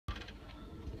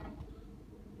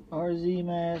RZ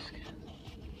mask,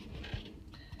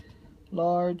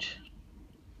 large.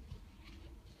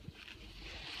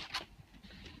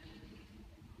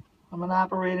 I'm an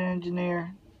operating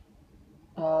engineer.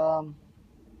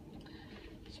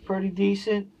 It's pretty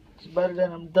decent. It's better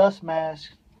than them dust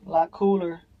masks. A lot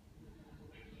cooler.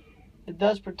 It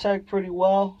does protect pretty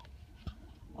well.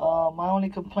 My only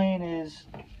complaint is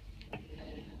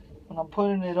when I'm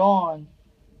putting it on,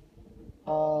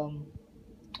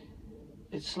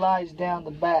 it slides down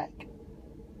the back,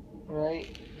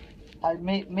 right?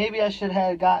 Maybe I should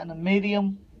have gotten a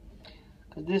medium,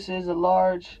 because this is a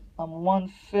large. I'm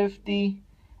 150,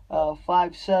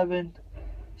 5'7",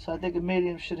 so I think a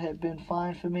medium should have been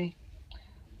fine for me.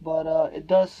 But it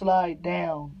does slide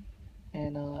down,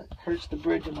 and it hurts the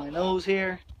bridge of my nose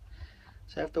here.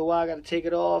 So after a while, I got to take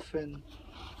it off and,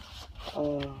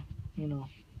 you know,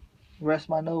 rest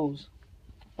my nose.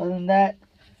 Other than that,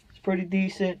 it's pretty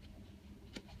decent.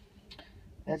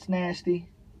 That's nasty,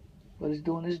 but it's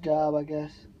doing its job, I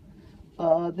guess.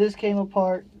 This came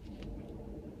apart.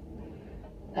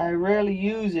 I rarely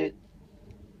use it,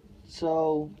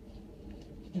 so,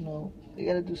 you know, you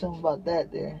gotta do something about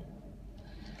that there.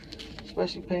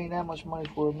 Especially paying that much money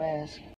for a mask.